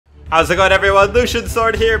How's it going, everyone? Lucian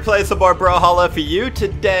Sword here, play some more Brawlhalla for you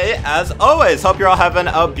today, as always. Hope you're all having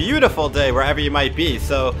a beautiful day wherever you might be.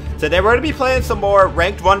 So today we're going to be playing some more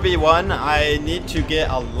ranked 1v1. I need to get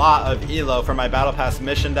a lot of elo for my battle pass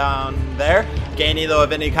mission down there. Gain elo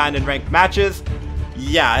of any kind in ranked matches.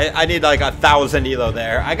 Yeah, I need like 1,000 elo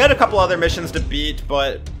there. I got a couple other missions to beat,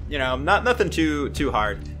 but you know, nothing too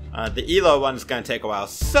hard. The elo one's going to take a while.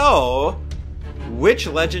 So which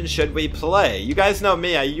legend should we play? You guys know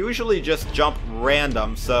me, I usually just jump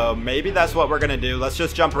random, so maybe that's what we're gonna do. Let's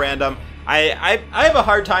just jump random. I have a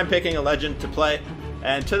hard time picking a legend to play,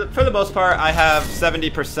 and for the most part, I have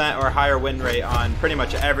 70% or higher win rate on pretty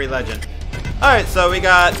much every legend. Alright, so we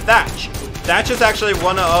got Thatch. Thatch is actually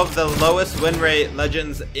one of the lowest win rate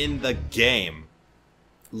legends in the game.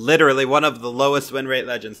 Literally one of the lowest win rate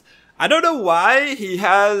legends. I don't know why he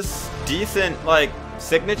has decent, like,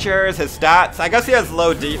 signatures, his stats. I guess he has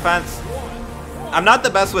low defense. I'm not the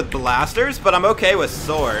best with blasters, but I'm okay with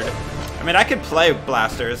sword. I mean, I could play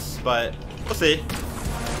blasters, but we'll see.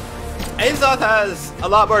 Azoth has a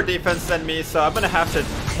lot more defense than me, so I'm gonna have to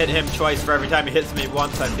hit him twice for every time he hits me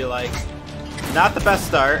once, I feel like. Not the best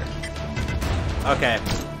start. Okay,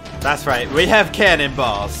 that's right. We have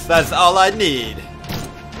cannonballs. That's all I need.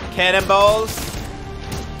 Cannonballs,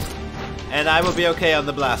 and I will be okay on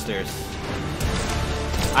the blasters.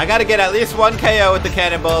 I gotta get at least one KO with the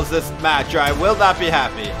cannonballs this match, or I will not be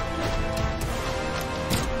happy.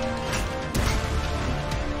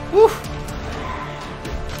 Whew.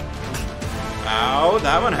 Ow,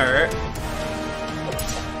 that one hurt.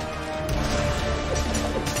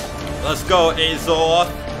 Let's go, Azoth.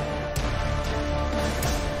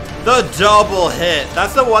 The double hit.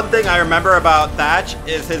 That's the one thing I remember about Thatch,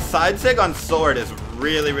 is his side sig on sword is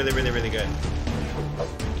really good.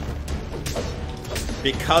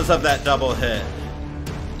 Because of that double hit.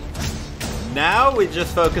 Now we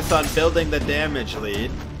just focus on building the damage lead,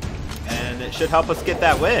 and it should help us get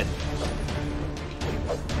that win.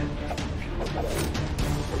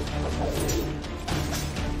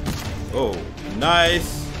 Oh,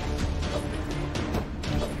 nice.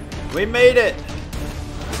 We made it.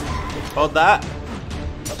 Hold that.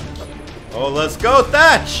 Oh, let's go,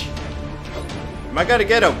 Thatch. Am I gonna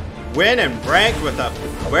get a win and ranked with a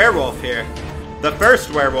werewolf here? The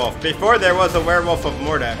first werewolf, before there was a werewolf of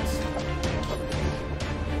Mordex.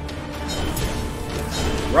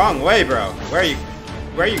 Wrong way, bro. Where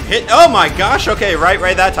you hit? Oh my gosh, okay,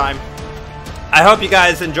 right that time. I hope you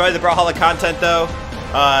guys enjoy the Brawlhalla content though.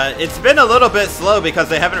 It's been a little bit slow because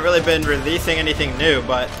they haven't really been releasing anything new,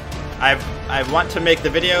 but I want to make the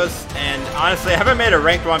videos, and honestly, I haven't made a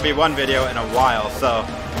ranked 1v1 video in a while, so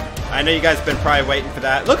I know you guys have been probably waiting for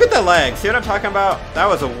that. Look at the lag. See what I'm talking about? That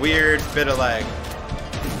was a weird bit of lag.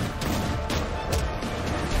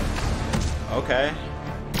 Okay.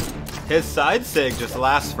 His side sig just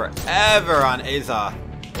lasts forever on Azoth.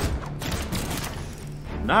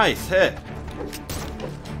 Nice hit.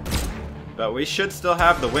 But we should still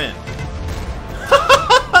have the win.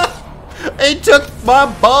 He took my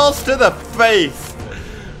balls to the face.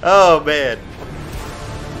 Oh, man.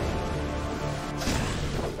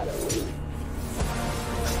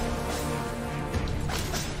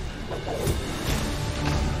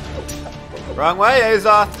 Wrong way,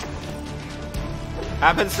 Azoth.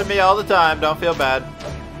 Happens to me all the time, don't feel bad.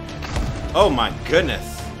 Oh my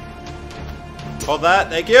goodness. Hold that,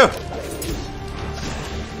 thank you.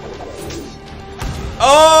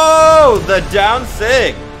 Oh, the down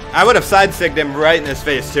sig. I would have side sigged him right in his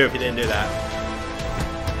face too if he didn't do that.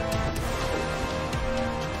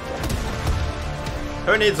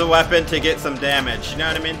 Who needs a weapon to get some damage, you know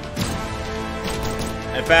what I mean?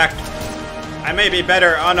 In fact, I may be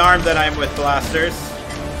better unarmed than I am with blasters.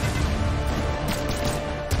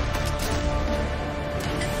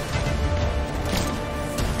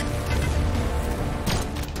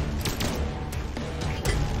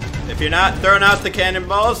 If you're not throwing out the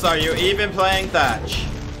cannonballs, are you even playing Thatch?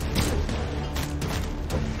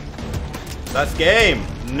 That's game.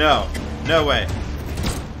 No. No way.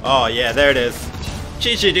 Oh yeah, there it is.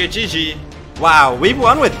 GG dude, GG. Wow, we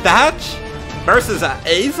won with Thatch? Versus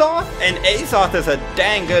Azoth? And Azoth is a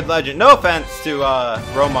dang good legend. No offense to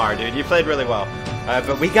Romar, dude. You played really well.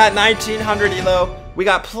 But we got 1900 elo. We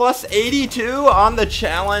got plus 82 on the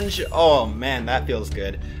challenge. Oh, man, that feels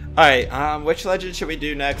good. Alright, which legend should we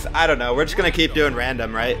do next? I don't know. We're just going to keep doing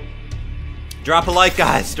random, right? Drop a like,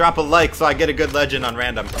 guys. Drop a like so I get a good legend on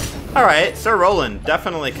random. Alright, Sir Roland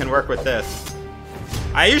definitely can work with this.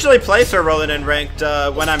 I usually play Sir Roland in ranked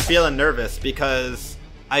when I'm feeling nervous because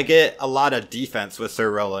I get a lot of defense with Sir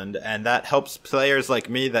Roland, and that helps players like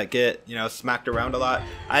me that get, you know, smacked around a lot.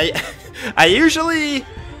 I usually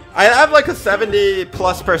I have like a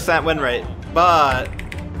 70+% win rate, but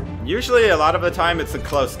usually a lot of the time it's a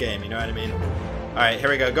close game, you know what I mean? Alright, here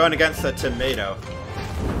we go, going against the tomato.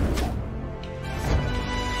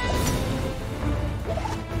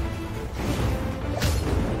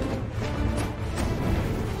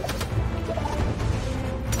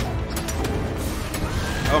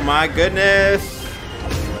 Oh my goodness.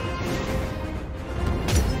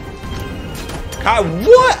 God,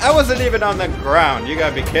 what? I wasn't even on the ground. You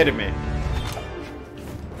gotta be kidding me.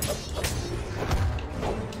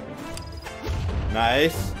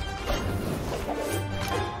 Nice.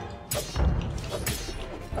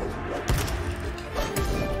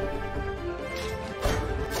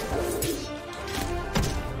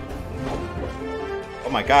 Oh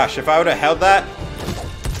my gosh, if I would have held that.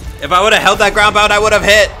 If I would have held that ground pound, I would have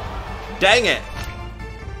hit. Dang it.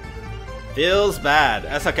 Feels bad.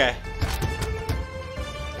 That's okay.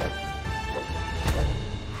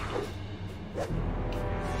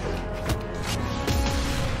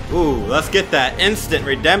 Ooh, let's get that instant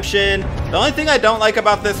redemption. The only thing I don't like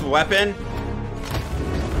about this weapon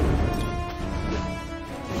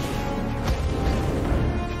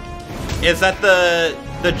is that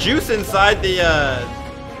the juice inside the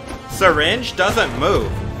syringe doesn't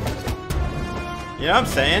move. You know what I'm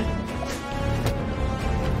saying?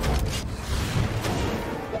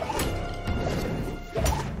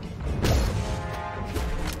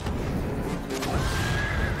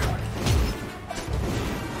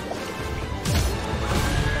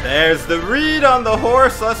 There's the read on the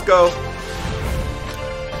horse. Let's go.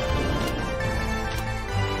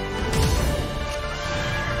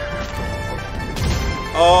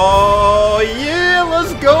 Oh, yeah.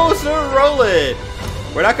 Let's go. So roll it.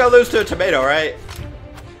 We're not going to lose to a tomato, right?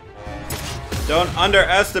 Don't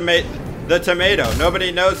underestimate the tomato.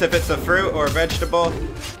 Nobody knows if it's a fruit or a vegetable.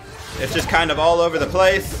 It's just kind of all over the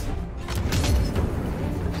place.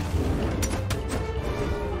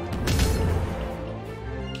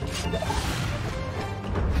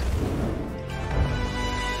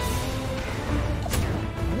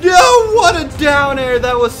 No, what a down air.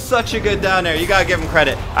 That was such a good down air. You gotta give him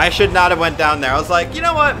credit. I should not have went down there. I was like, you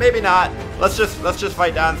know what? Maybe not. Let's just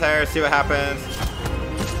fight down there, see what happens.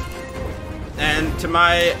 And to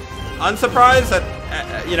my unsurprise,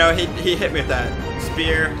 that you know, he hit me with that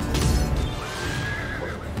spear.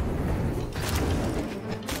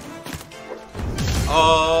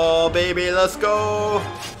 Oh baby, let's go.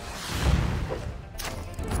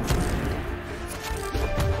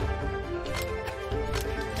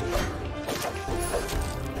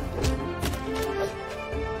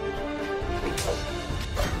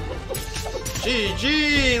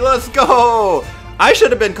 GG, let's go. I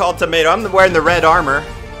should have been called Tomato. I'm wearing the red armor.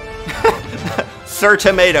 Sir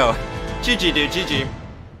Tomato. GG, dude, GG.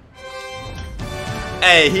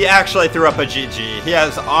 Hey, he actually threw up a GG. He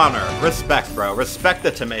has honor. Respect, bro. Respect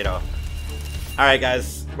the tomato. Alright,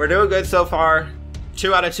 guys. We're doing good so far.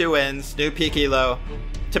 2 out of 2 wins. New peak elo.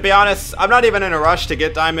 To be honest, I'm not even in a rush to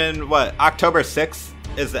get Diamond. What? October 6th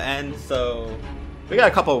is the end, so we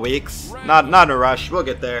got a couple weeks. Not in a rush. We'll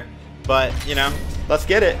get there. But, you know, let's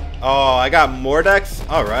get it. Oh, I got more decks?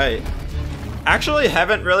 Alright. Actually,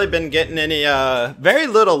 haven't really been getting any, very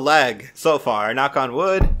little lag so far, knock on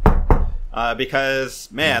wood.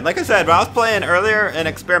 Because, man, like I said, when I was playing earlier in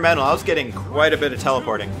Experimental, I was getting quite a bit of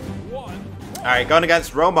teleporting. Alright, going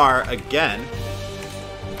against Romar again.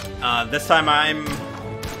 This time I'm...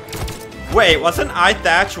 Wait, wasn't I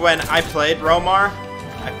Thatch when I played Romar?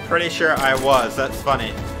 I'm pretty sure I was, that's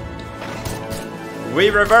funny. We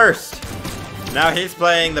reversed. Now he's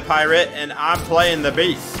playing the pirate and I'm playing the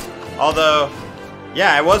beast. Although,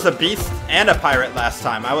 yeah, I was a beast and a pirate last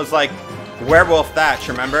time. I was like Werewolf Thatch,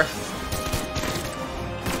 remember?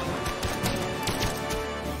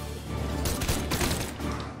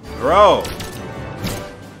 Bro.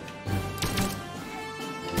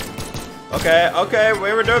 Okay,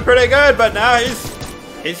 we were doing pretty good, but now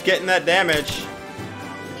he's getting that damage.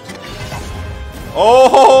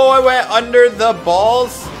 Oh, I went under the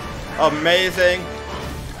balls. Amazing.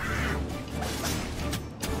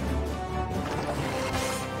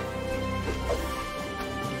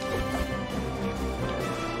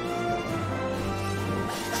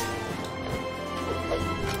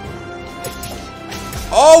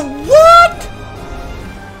 Oh, what?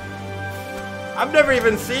 I've never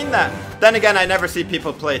even seen that. Then again, I never see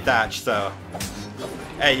people play Thatch, so.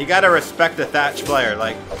 Hey, you gotta respect a Thatch player,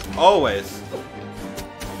 like, always.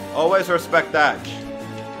 Always respect Thatch.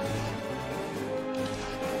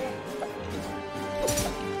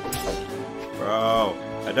 Bro,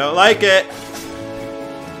 I don't like it.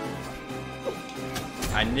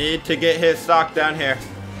 I need to get his stock down here.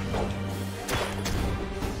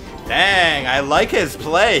 Dang, I like his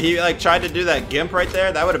play. He like tried to do that gimp right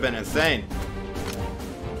there. That would have been insane.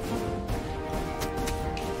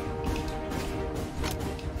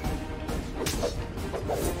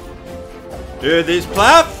 Dude, these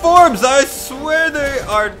platforms, I swear they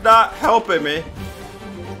are not helping me.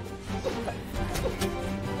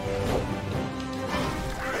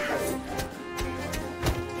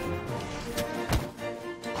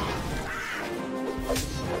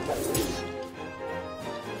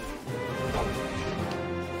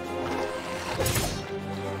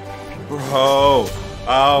 Bro,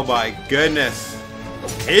 oh my goodness.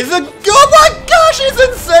 Oh my gosh, he's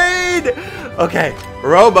insane! Okay,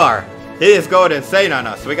 Robar, he is going insane on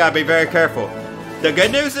us. We gotta be very careful. The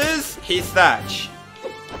good news is, he's Thatch.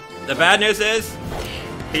 The bad news is,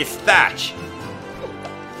 he's Thatch.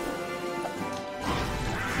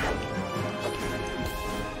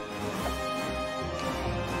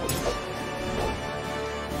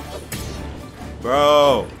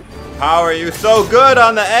 Bro, how are you so good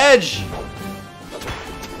on the edge?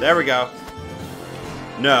 There we go.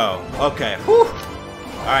 No. Okay. Whew.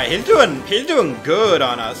 Alright, he's doing good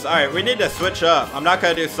on us. Alright, we need to switch up. I'm not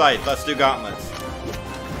gonna do Scythe. Let's do Gauntlets.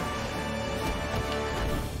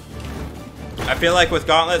 I feel like with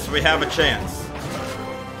Gauntlets we have a chance.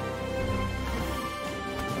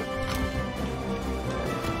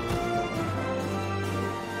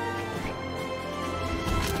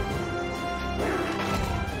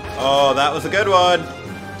 Oh, that was a good one.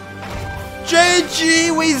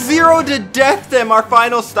 JG, we 0 to death them, our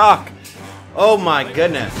final stock. Oh my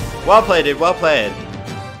goodness. Well played, dude, well played.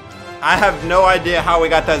 I have no idea how we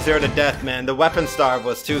got that 0 to death, man. The weapon starve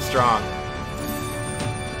was too strong.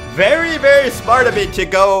 Very, very smart of me to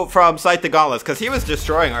go from Scythe to Gauntlets, because he was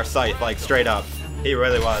destroying our Scythe, like, straight up. He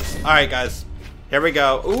really was. Alright, guys. Here we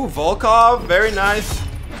go. Ooh, Volkov, very nice.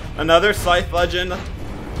 Another Scythe legend.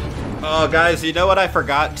 Oh, guys, you know what I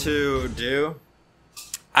forgot to do?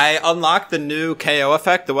 I unlocked the new KO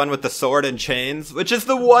effect, the one with the sword and chains, which is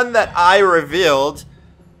the one that I revealed.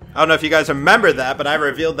 I don't know if you guys remember that, but I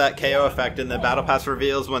revealed that KO effect in the Battle Pass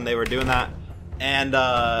reveals when they were doing that. And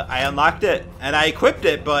I unlocked it, and I equipped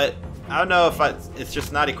it, but I don't know if it's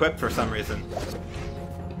just not equipped for some reason.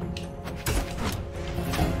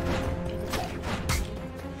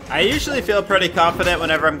 I usually feel pretty confident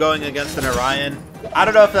whenever I'm going against an Orion. I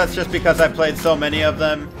don't know if that's just because I've played so many of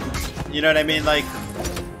them. You know what I mean? Like,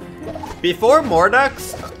 before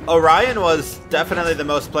Mordex, Orion was definitely the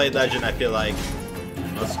most played legend, I feel like.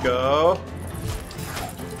 Let's go.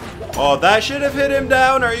 Oh, that should have hit him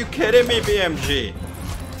down. Are you kidding me, BMG?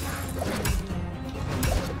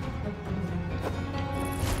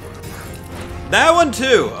 That one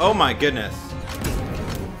too. Oh my goodness.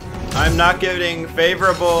 I'm not getting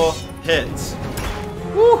favorable hits.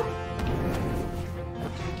 Woo!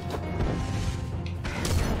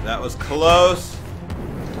 That was close.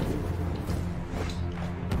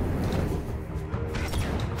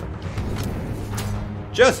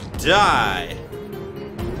 Just die.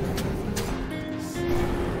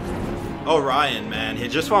 Orion, man, he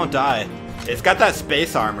just won't die. It's got that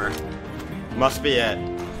space armor. Must be it.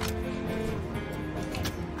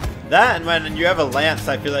 That, and when you have a lance,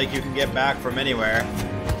 I feel like you can get back from anywhere.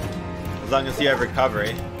 As long as you have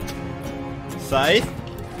recovery. Scythe.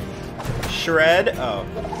 Shred. Oh.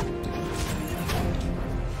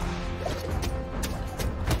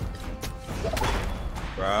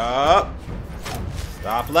 Bro.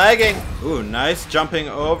 Stop lagging. Ooh, nice jumping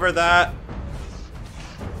over that.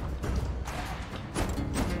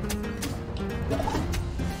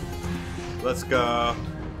 Let's go.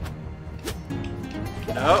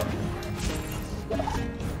 Nope.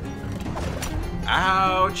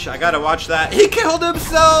 Ouch. I gotta watch that. He killed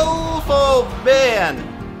himself! Oh, man.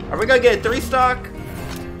 Are we gonna get a 3-stock?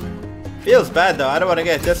 Feels bad, though. I don't want to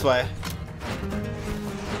get it this way.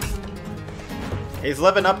 He's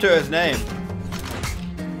living up to his name.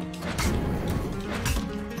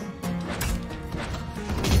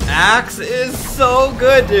 Axe is so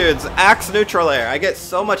good, dudes. Axe neutral air. I get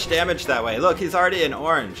so much damage that way. Look, he's already in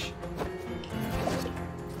orange.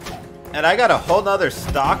 And I got a whole nother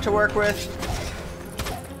stock to work with.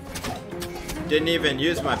 Didn't even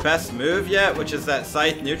use my best move yet, which is that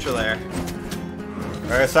Scythe neutral air.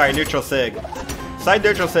 Or, sorry, neutral sig. Scythe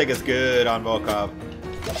neutral sig is good on Volkov.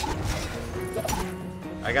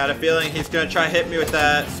 I got a feeling he's gonna try hit me with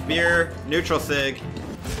that spear neutral sig.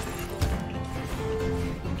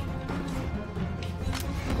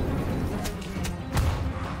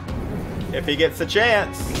 If he gets a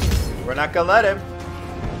chance, we're not gonna let him.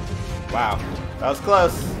 Wow, that was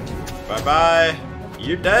close. Bye-bye.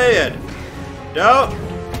 You dead. Don't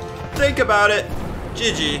think about it.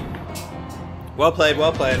 GG. Well played,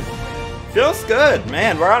 well played. Feels good,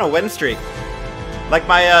 man. We're on a win streak. Like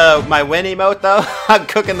my win emote though. I'm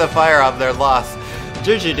cooking the fire off their loss.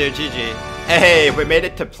 GG, dude, GG. Hey, we made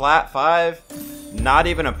it to Plat 5. Not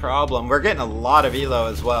even a problem. We're getting a lot of elo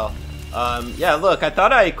as well. Yeah, look, I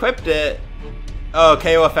thought I equipped it. Oh,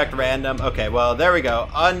 KO effect random. Okay, well, there we go.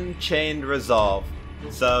 Unchained Resolve.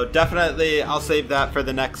 So definitely I'll save that for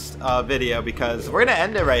the next video because we're gonna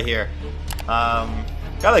end it right here.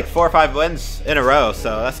 Got like 4 or 5 wins in a row,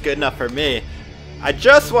 so that's good enough for me. I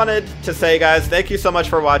just wanted to say, guys, thank you so much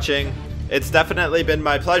for watching. It's definitely been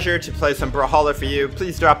my pleasure to play some Brawlhalla for you.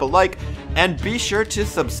 Please drop a like and be sure to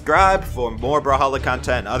subscribe for more Brawlhalla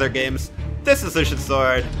content and other games. This is Lucian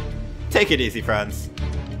Sword. Take it easy, friends.